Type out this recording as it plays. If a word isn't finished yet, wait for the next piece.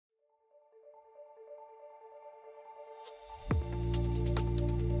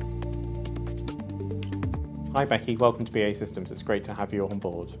Hi Becky, welcome to BAE Systems. It's great to have you on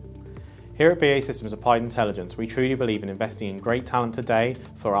board. Here at BAE Systems Applied Intelligence, we truly believe in investing in great talent today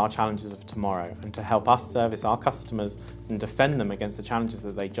for our challenges of tomorrow and to help us service our customers and defend them against the challenges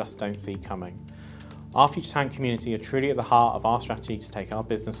that they just don't see coming. Our future talent community are truly at the heart of our strategy to take our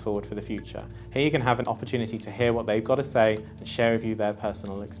business forward for the future. Here you can have an opportunity to hear what they've got to say and share with you their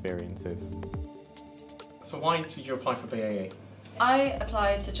personal experiences. So why did you apply for BAE? I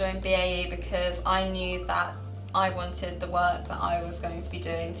applied to join BAE because I knew that I wanted the work that I was going to be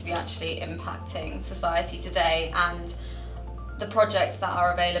doing to be actually impacting society today, and the projects that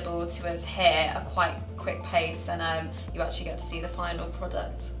are available to us here are quite quick pace, and you actually get to see the final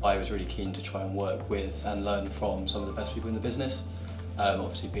product. I was really keen to try and work with and learn from some of the best people in the business.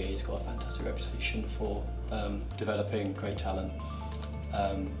 Obviously BAE's got a fantastic reputation for developing great talent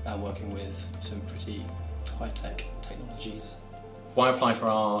and working with some pretty high-tech technologies. Why apply for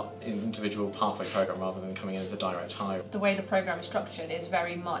our individual pathway programme rather than coming in as a direct hire? The way the programme is structured is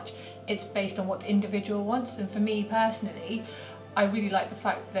very much, it's based on what the individual wants, and for me personally, I really like the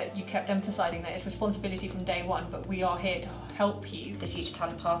fact that you kept emphasising that it's responsibility from day one, but we are here to help you. The Future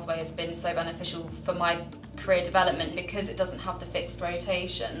Talent Pathway has been so beneficial for my career development because it doesn't have the fixed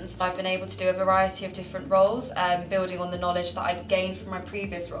rotations. I've been able to do a variety of different roles, building on the knowledge that I gained from my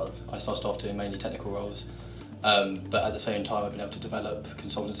previous roles. I started off doing mainly technical roles, but at the same time I've been able to develop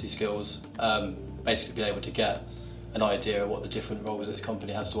consultancy skills, basically being able to get an idea of what the different roles this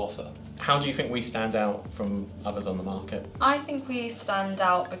company has to offer. How do you think we stand out from others on the market? I think we stand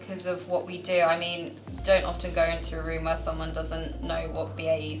out because of what we do. I mean, you don't often go into a room where someone doesn't know what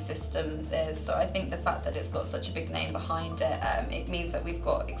BAE Systems is, so I think the fact that it's got such a big name behind it, it means that we've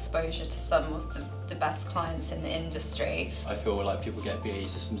got exposure to some of the best clients in the industry. I feel like people get BAE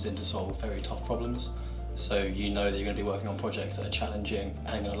Systems in to solve very tough problems, so you know that you're going to be working on projects that are challenging and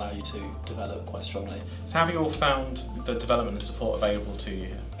going to allow you to develop quite strongly. So have you all found the development and support available to you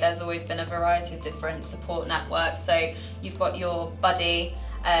here? There's always been a variety of different support networks, so you've got your buddy,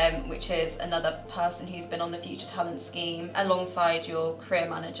 which is another person who's been on the Future Talent scheme, alongside your career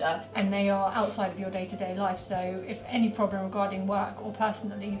manager. And they are outside of your day-to-day life, so if any problem regarding work or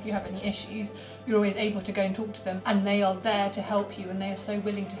personally, if you have any issues, you're always able to go and talk to them, and they are there to help you, and they are so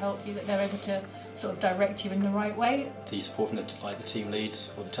willing to help you that they're able to sort of direct you in the right way. The support from the team leads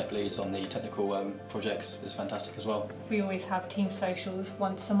or the tech leads on the technical projects is fantastic as well. We always have team socials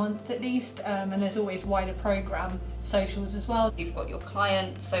once a month at least, and there's always wider programme socials as well. You've got your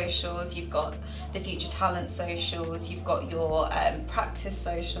client socials, you've got the Future Talent socials, you've got your practice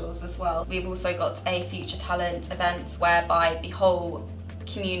socials as well. We've also got a Future Talent event whereby the whole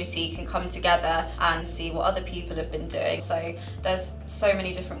community can come together and see what other people have been doing. So there's so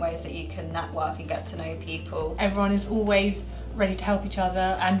many different ways that you can network and get to know people. Everyone is always ready to help each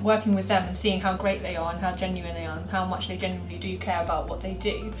other, and working with them and seeing how great they are and how genuine they are and how much they genuinely do care about what they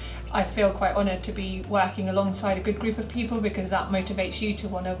do. I feel quite honoured to be working alongside a good group of people, because that motivates you to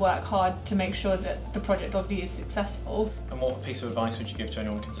want to work hard to make sure that the project obviously is successful. And what piece of advice would you give to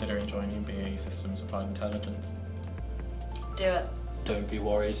anyone considering joining BAE Systems Applied Intelligence? Do it. Don't be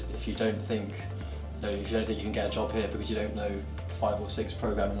worried if you don't think you can get a job here because you don't know 5 or 6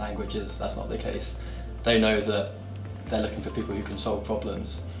 programming languages. That's not the case. They know that they're looking for people who can solve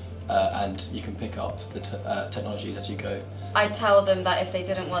problems, and you can pick up the technology as you go. I'd tell them that if they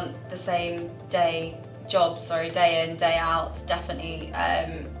didn't want the same day in, day out, definitely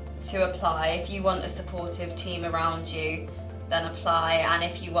to apply. If you want a supportive team around you, then apply, and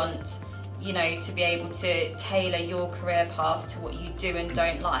if you want to be able to tailor your career path to what you do and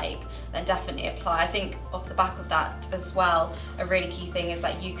don't like, then definitely apply. I think off the back of that as well, a really key thing is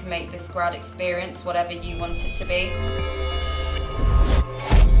that you can make this grad experience whatever you want it to be.